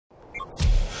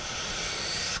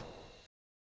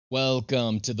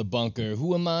Welcome to the bunker.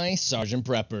 Who am I? Sergeant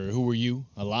Prepper. Who are you?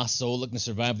 A lost soul looking to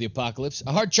survive the apocalypse?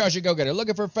 A hard charger go-getter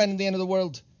looking for a friend at the end of the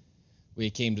world? We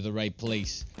came to the right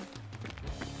place.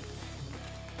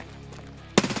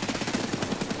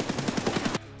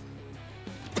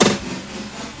 I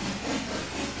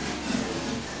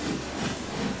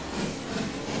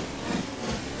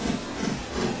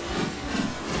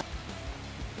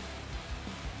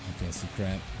can't see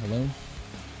crap. Hello?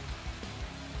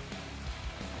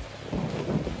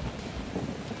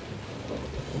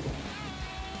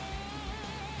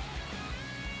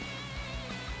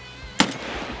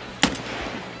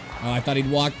 Oh, I thought he'd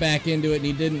walk back into it and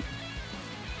he didn't.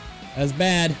 That's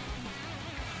bad.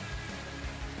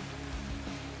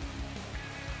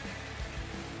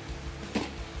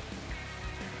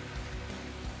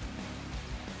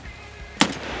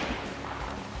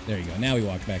 There you go. Now he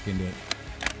walked back into it.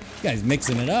 This guy's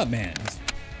mixing it up, man.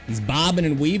 He's bobbing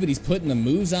and weaving. He's putting the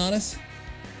moves on us.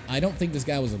 I don't think this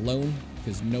guy was alone,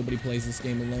 because nobody plays this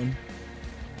game alone.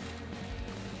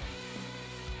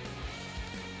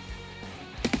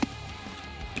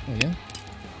 Oh, yeah?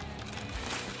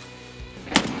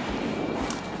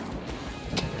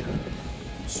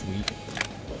 Sweet.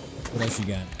 What else you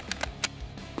got?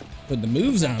 Put the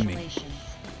moves on me.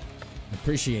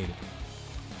 Appreciate it.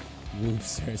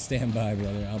 Whoops, sir. Stand by,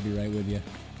 brother. I'll be right with you.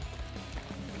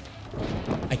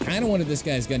 I kind of wanted this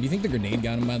guy's gun. Do you think the grenade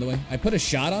got him, by the way? I put a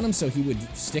shot on him so he would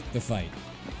stick the fight.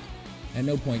 At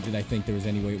no point did I think there was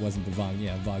any way it wasn't the Vog.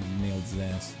 Yeah, Vog nailed his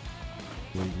ass.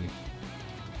 Completely.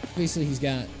 Obviously, he's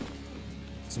got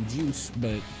some juice,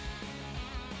 but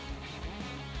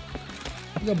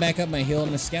I'll go back up my hill. I'm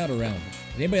gonna scout around.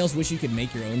 Did anybody else wish you could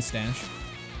make your own stash?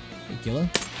 Hey, killer.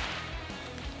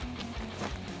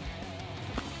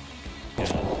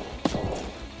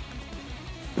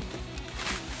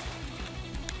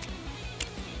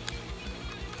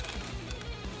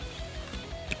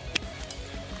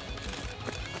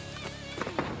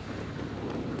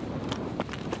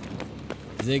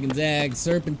 Zig and zag,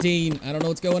 serpentine. I don't know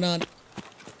what's going on.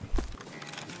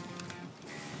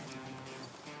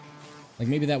 Like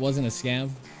maybe that wasn't a scav.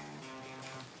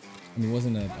 I mean,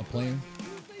 wasn't a player.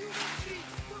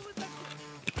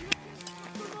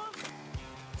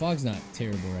 Fog's not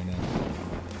terrible right now.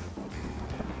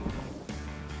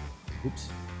 Oops.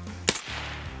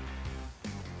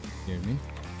 Scared me.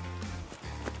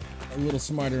 A little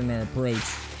smarter in our approach.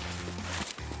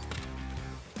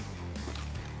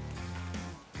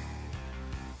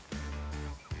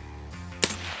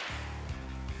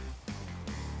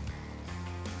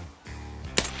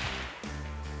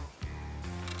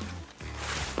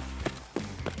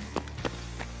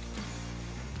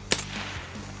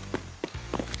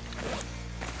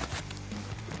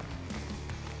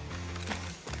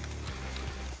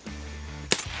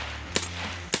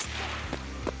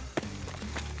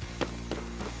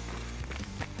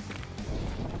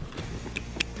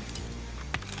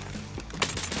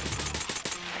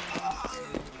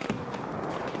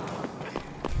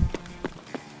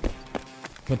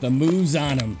 Put the moves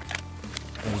on him.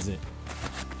 What is it?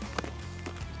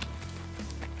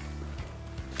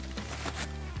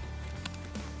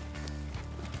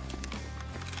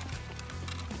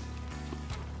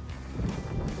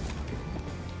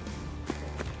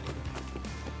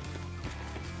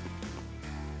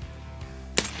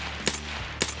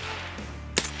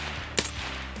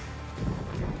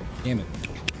 Damn it.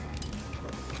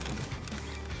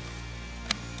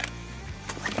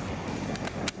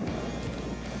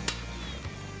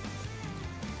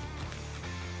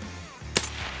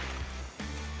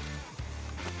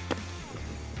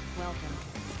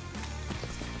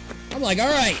 I'm like,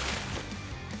 all right,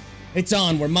 it's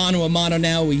on. We're mano a mano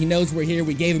now. He knows we're here.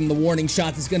 We gave him the warning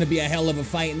shots. It's going to be a hell of a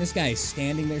fight. And this guy is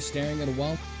standing there staring at a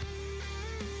wall.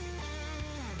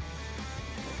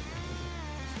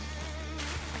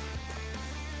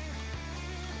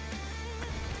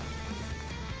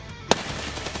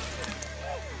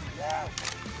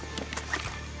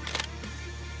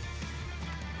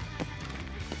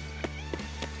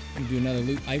 Do another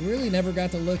loot. I really never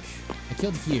got to look. I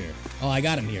killed here. Oh, I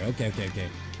got him here. Okay.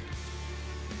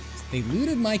 They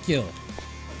looted my kill.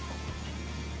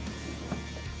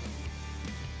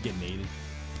 Get mated.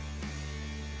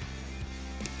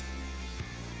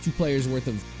 2 players worth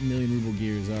of million ruble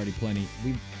gear is already plenty.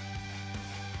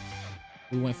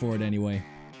 We went for it anyway.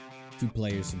 2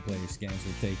 players, some player scans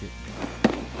will take it.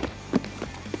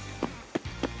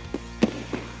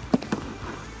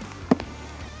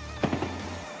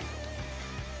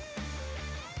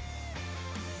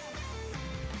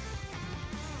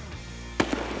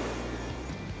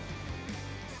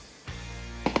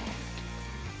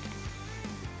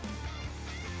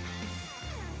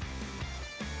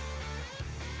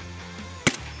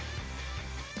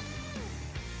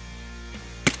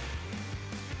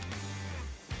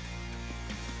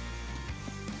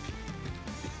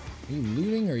 Are you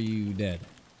looting or are you dead?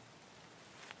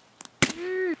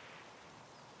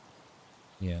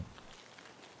 Yeah.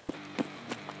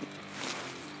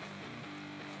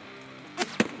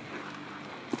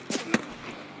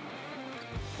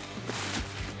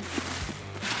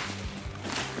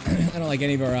 I don't like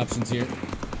any of our options here.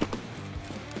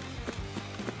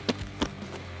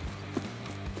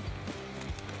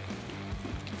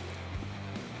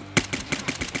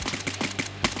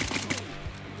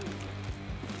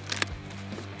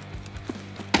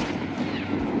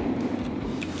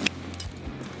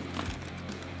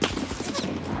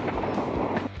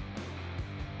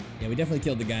 Yeah, we definitely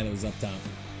killed the guy that was up top.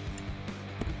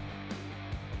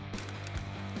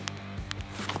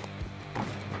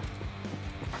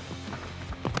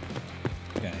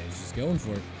 Going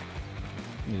for it.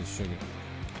 Let me just sugar.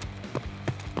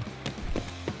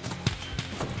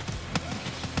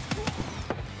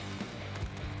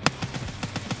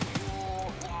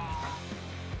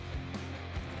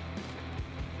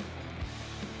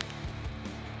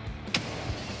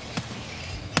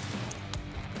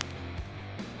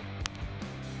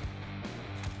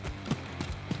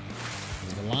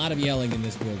 There's a lot of yelling in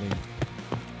this building.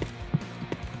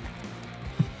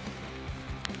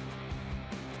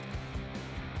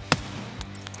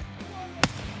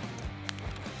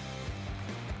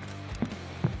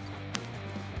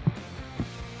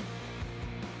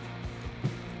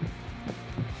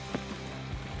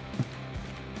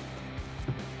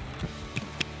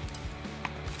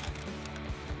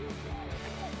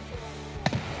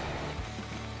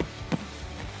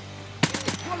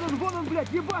 Вон он, блядь,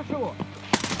 ебашь его!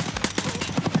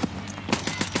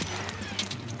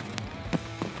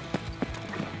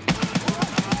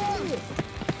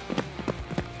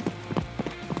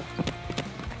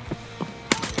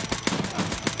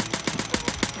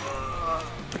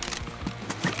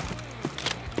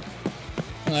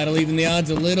 Well, that'll even the odds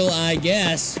a little, I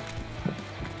guess.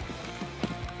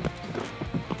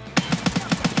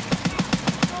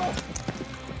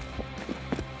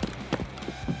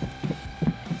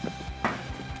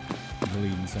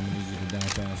 Bleeding, someone needs you to die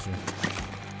faster.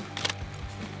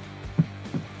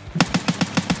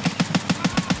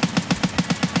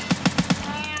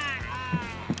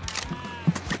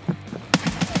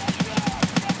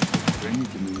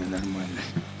 Храните меня нормально.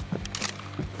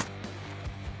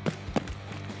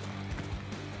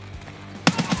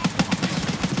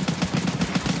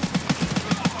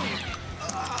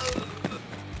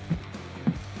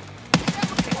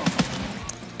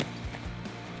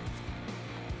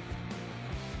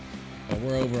 But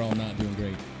we're overall not doing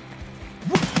great.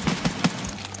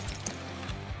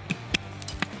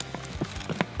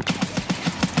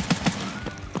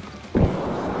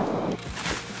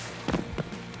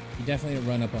 He definitely had a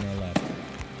run up on our left.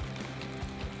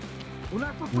 У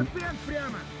нас тут пациент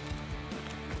прямо!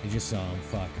 I just saw him.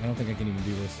 Fuck. I don't think I can even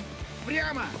do this.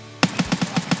 Прямо!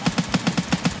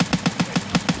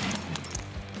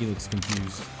 He looks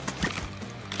confused.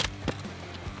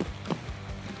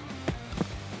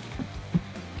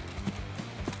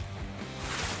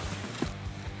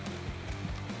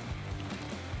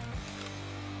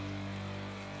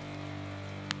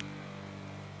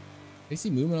 Is he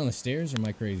moving on the stairs or am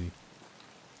I crazy?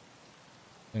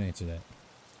 Don't answer that.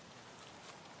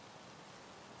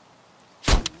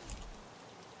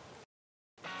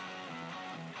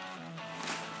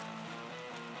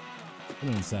 Come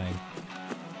inside.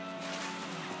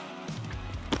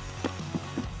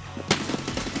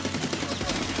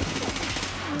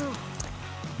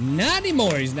 Not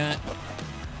anymore, he's not.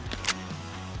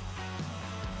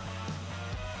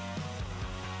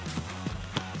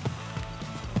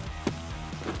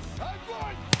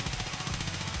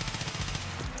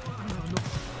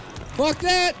 Fuck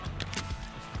that!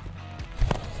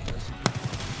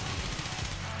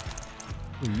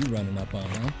 Who are you running up on,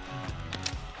 huh?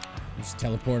 You just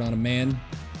teleport on a man?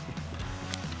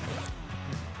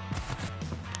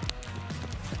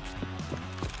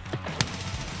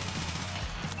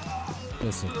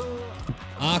 Listen.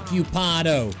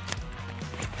 Occupado.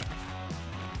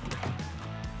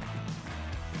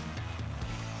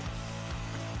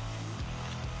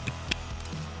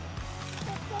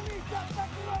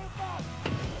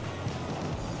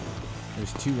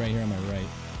 There's two right here on my right.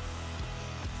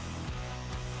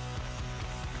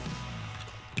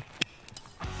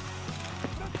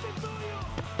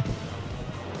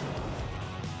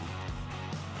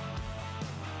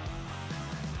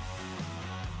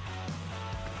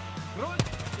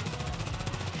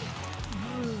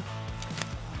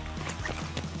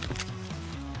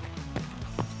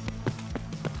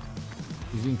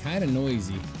 He's being kind of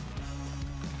noisy.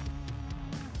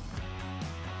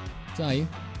 Saw you.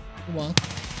 Walk.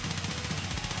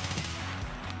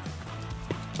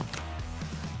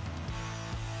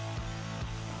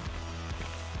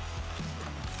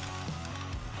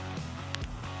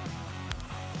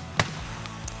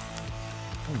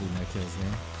 I'll do my kills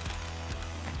there.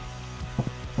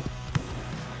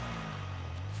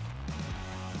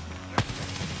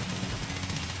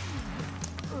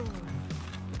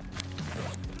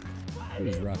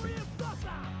 He's rocking.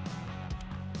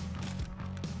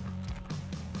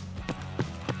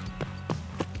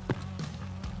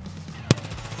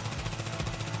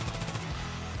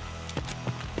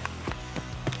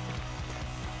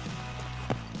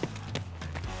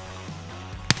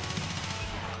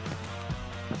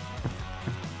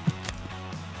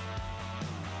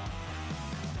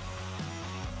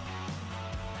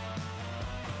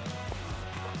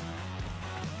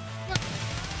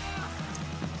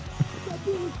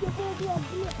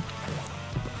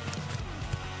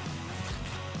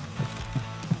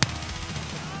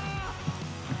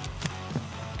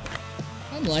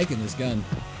 I'm liking this gun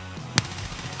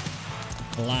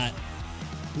a lot.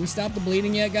 Can we stop the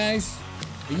bleeding yet, guys?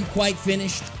 Are you quite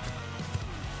finished?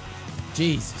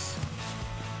 Jesus.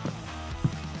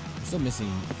 I'm still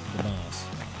missing the boss.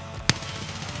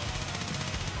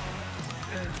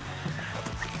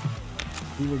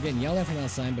 We were getting yelled at from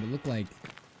outside, but it looked like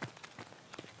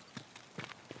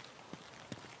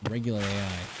regular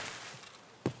AI.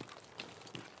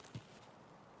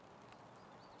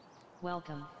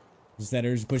 Welcome. Just that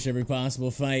urge to push every possible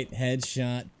fight.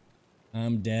 Headshot.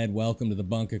 I'm dead. Welcome to the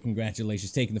bunker.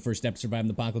 Congratulations. Taking the first step to surviving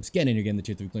the apocalypse. Get in here, getting the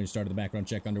tier 3 clearance started. The background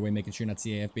check underway. Making sure not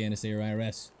CAF, NSA, or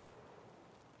IRS.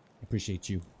 I appreciate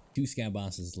you. 2 scout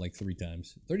bosses like 3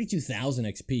 times. 32,000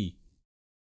 XP.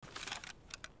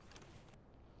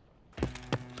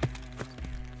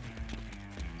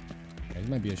 This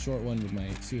might be a short one with my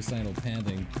suicidal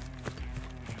panting.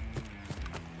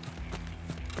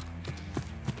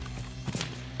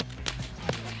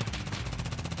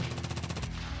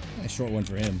 A short one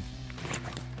for him.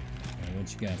 Alright,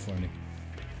 what you got for me?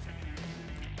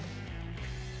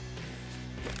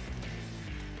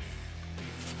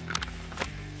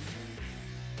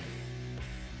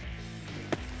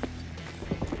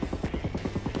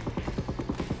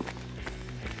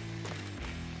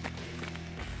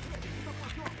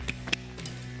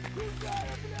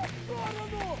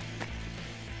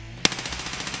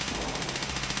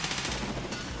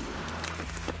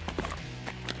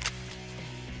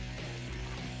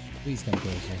 Please come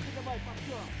closer.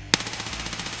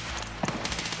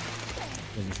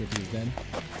 Wasn't sure if he was dead.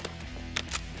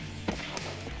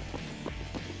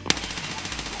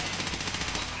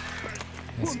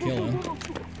 Nice kill, huh?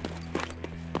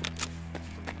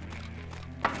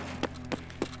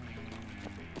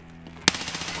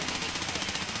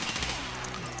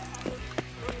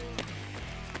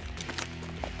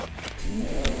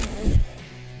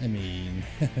 I mean,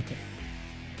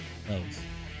 close.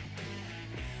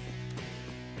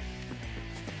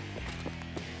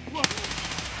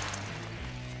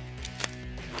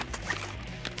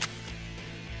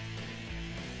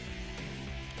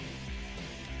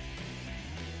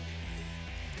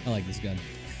 I like this gun.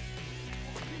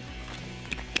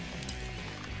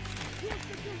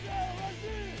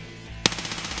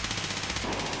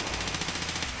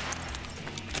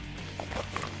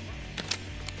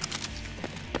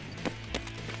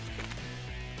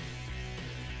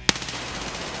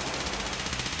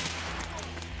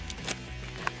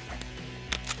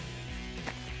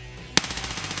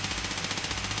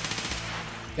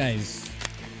 Guys,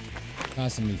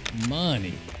 costing me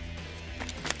money.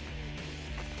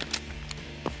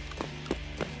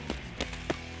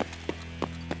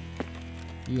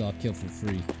 You all kill for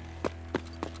free.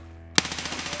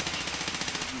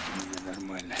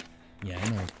 Yeah, I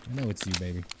know it's you,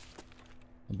 baby.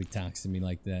 Don't be toxic to me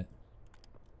like that.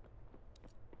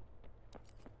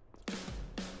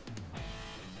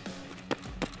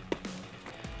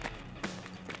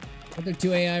 Are there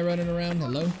 2 AI running around?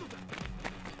 Hello?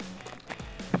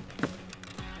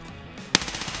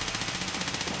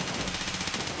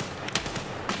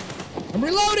 I'm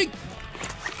reloading!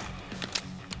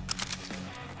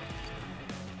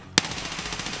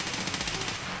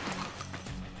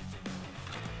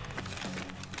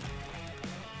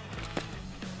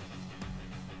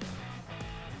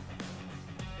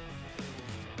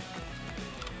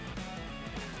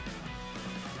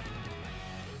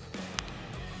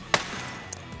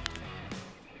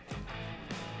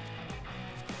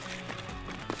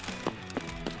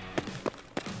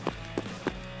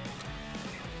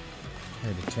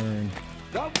 Heard a turn.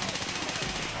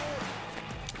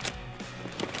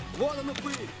 Вон он и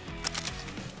пыль!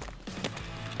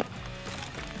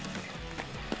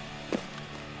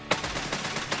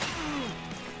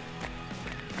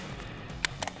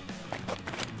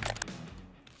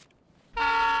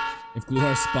 If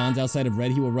Gluhar spawns outside of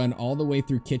red, he will run all the way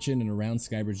through kitchen and around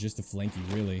Skybridge just to flank you,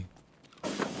 really.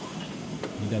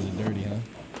 He does it dirty, huh?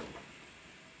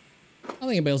 I don't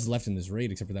think anybody else is left in this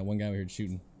raid except for that one guy we heard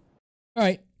shooting.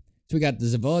 Alright, so we got the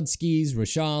Zavodskis,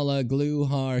 Rashala,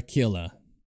 Gluhar, Killa.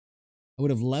 I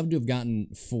would have loved to have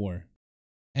gotten 4.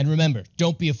 And remember,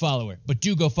 don't be a follower, but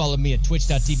do go follow me at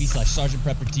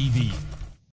twitch.tv/SgtPrepperTV.